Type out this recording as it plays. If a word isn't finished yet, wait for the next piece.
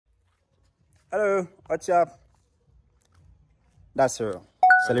Hello, what's up? That's Cyril.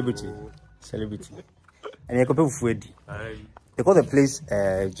 Celebrity. And you compare with Fufu. They call the place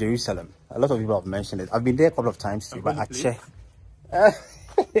Jerusalem. A lot of people have mentioned it. I've been there a couple of times too, but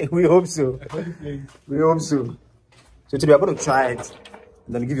we hope so. We hope so. So today we're going to try it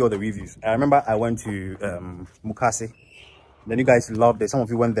and then give you all the reviews. I remember I went to Mukaase. Then you guys loved it. Some of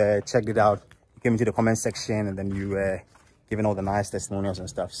you went there, checked it out. You came into the comment section and then you were giving all the nice testimonials and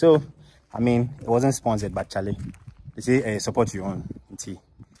stuff. So, I mean, it wasn't sponsored by Charlie. They say support you on tea.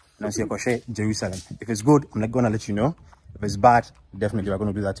 And I say, Jerusalem. If it's good, I'm not going to let you know. If it's bad, definitely we're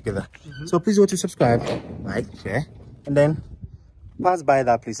going to do that together. So please go to subscribe, like, share, and then pass by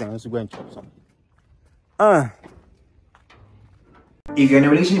that place and also go and chop some. If you're in a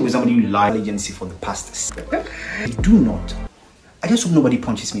relationship with somebody you lie agency for the past, do not. I just hope nobody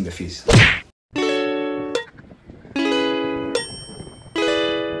punches me in the face.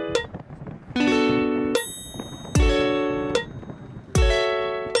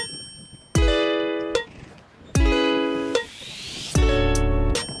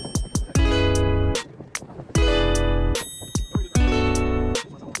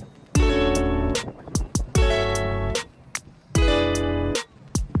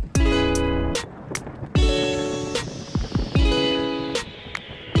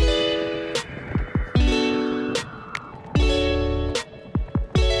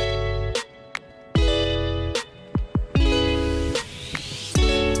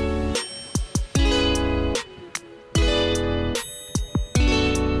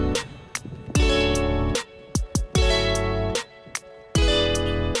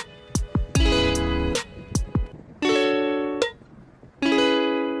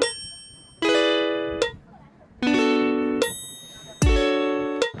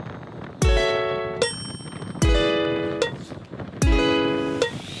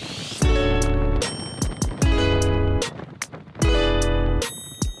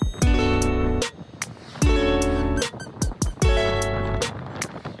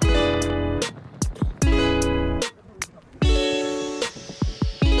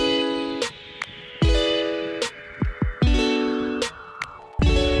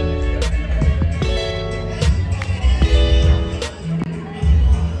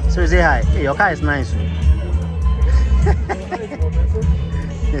 So say hi. Hey, your car is nice.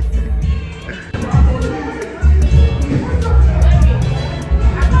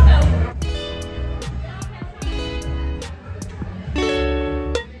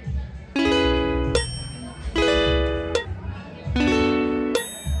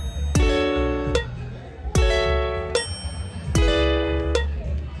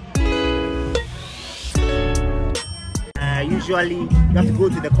 Usually you have to go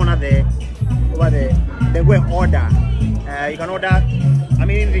to the corner there, over there, then go and order. You can order, I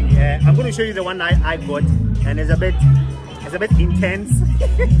mean, I'm going to show you the one I got, and it's a bit intense.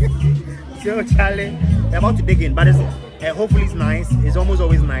 So Charlie, we're about to dig in, but it's, hopefully it's nice. It's almost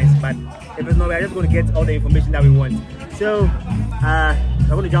always nice, but if it's not, we're just going to get all the information that we want. So we're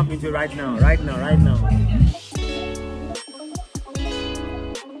going to jump into it right now.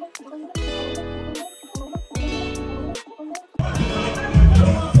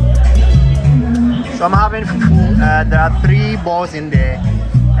 So I'm having fufu. There are 3 balls in there,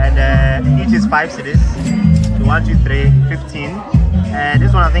 and each is 5 cedis. So 1, 2, 3, 15.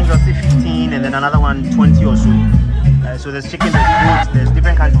 This one I think was 15, and then another one 20 or so. So there's chicken, there's goat, there's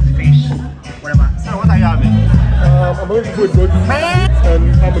different kinds of fish, whatever. So what are you having? I'm going to put goat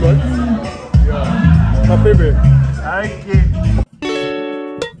and almond. Yeah, my favorite. Okay.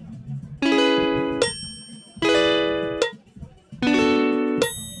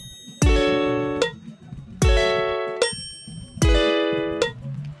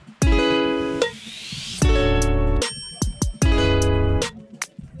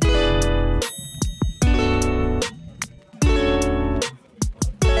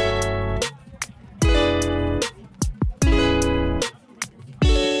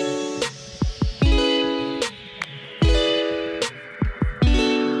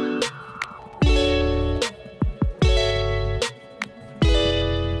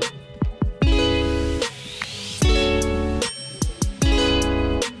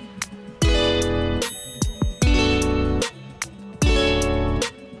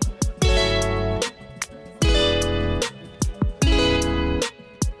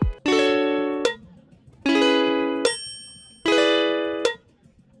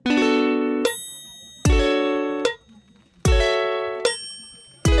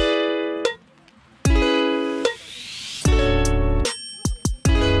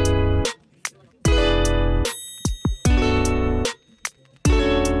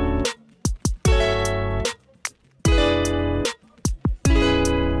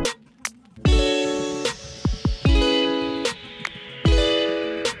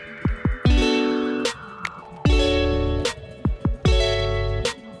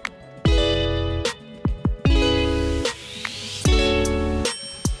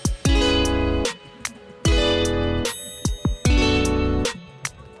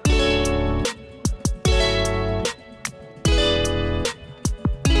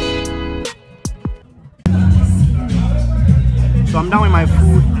 So I'm done with my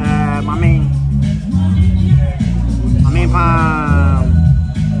food. My main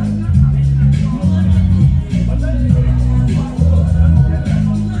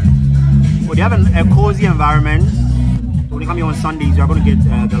so they have a cozy environment. So when you come here on Sundays, you're going to get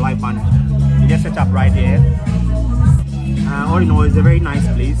the live band. They just set up right there. All in all, it's a very nice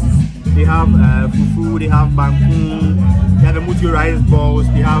place. They have fufu, they have bangkung, they have mutu rice balls,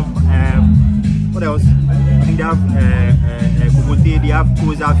 they have what else? I think they have kokote, they have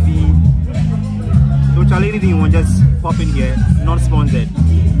kozafi. So Charlie, anything you want, just pop in here. Not sponsored.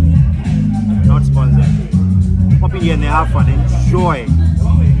 Not sponsored. Pop in here and they have fun. Enjoy.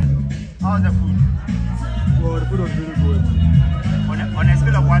 How's the food? Well, the food was really good. On a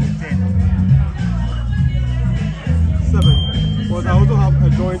scale of 1 to 10. 7. But I also have a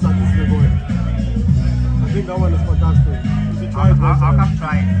joint at this level. I think that one is fantastic. You should try it. I'll come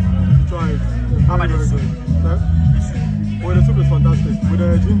try it. You should try it. It's How about very, the soup? very good. Well, the soup is fantastic. With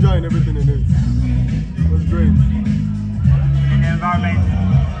the ginger and everything in it. It was great. And the environment?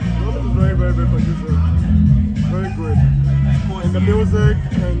 The environment is very, very, very conducive. Very good. And the music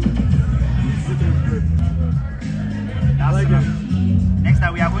and everything is great. That's like it. Next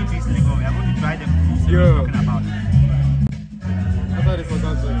time we are going to East Lagos. We are going to try the food we're talking about. I thought it was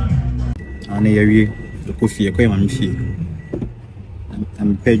fantastic. I'm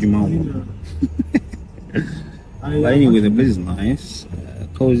perrygyampoh. But anyway, the place is nice,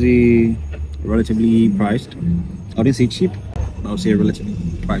 cozy, relatively priced. I wouldn't say cheap, but I would say relatively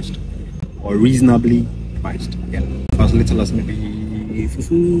priced or reasonably priced. Yeah, as little as maybe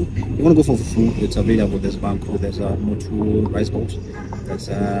fufu. You want to go for fufu? It's available. There's bangkok, there's mutu rice balls, there's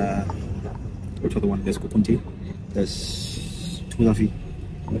which other one? There's kokonte, there's tunafi.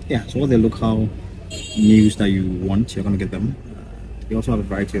 Yeah, so all the local meals that you want, you're gonna get them. They also have a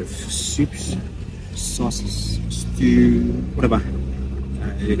variety of soups, sauces, stew, whatever.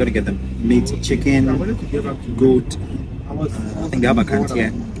 You're gonna get them. Meat, chicken, goat. I think they have a cant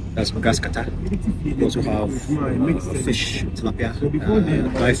here. That's gaskata. They also have fish, tilapia,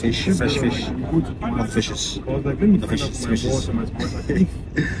 dry fish, fresh fish, not fishes. The fishes.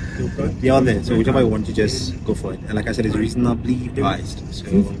 They are there, so whichever you want to just go for it. And like I said, it's reasonably priced.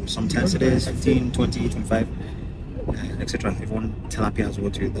 So sometimes it is 15, 20, 25. Etc. If you want tilapia as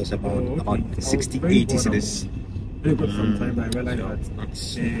well too, that's about 60, 80 cedis.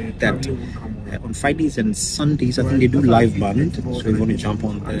 That on Fridays and Sundays, I think they do live band. So if you want to jump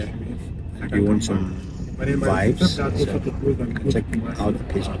on there and you want some vibes, so you can check out the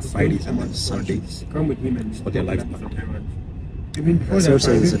page on Fridays and then Sundays for their live band. Sarfo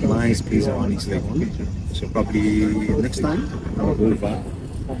is a nice place around East Lagos. So probably next time I'll go over.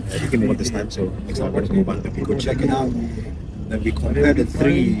 You came over this time, so next time we're going to go back and we go check it out. Then we compare the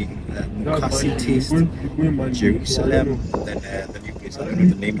three: Mukaase Taste, Jerusalem, then the new place. I don't know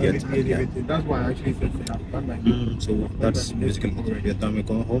the name yet. That's why I actually said so that's basically it. We're done. We're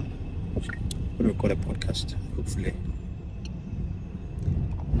going home. We're going to record a podcast, hopefully.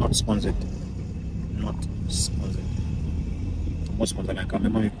 Not sponsored. Not sponsored. Not sponsored. I can't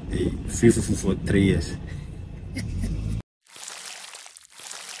remember the free Fufu for 3 years.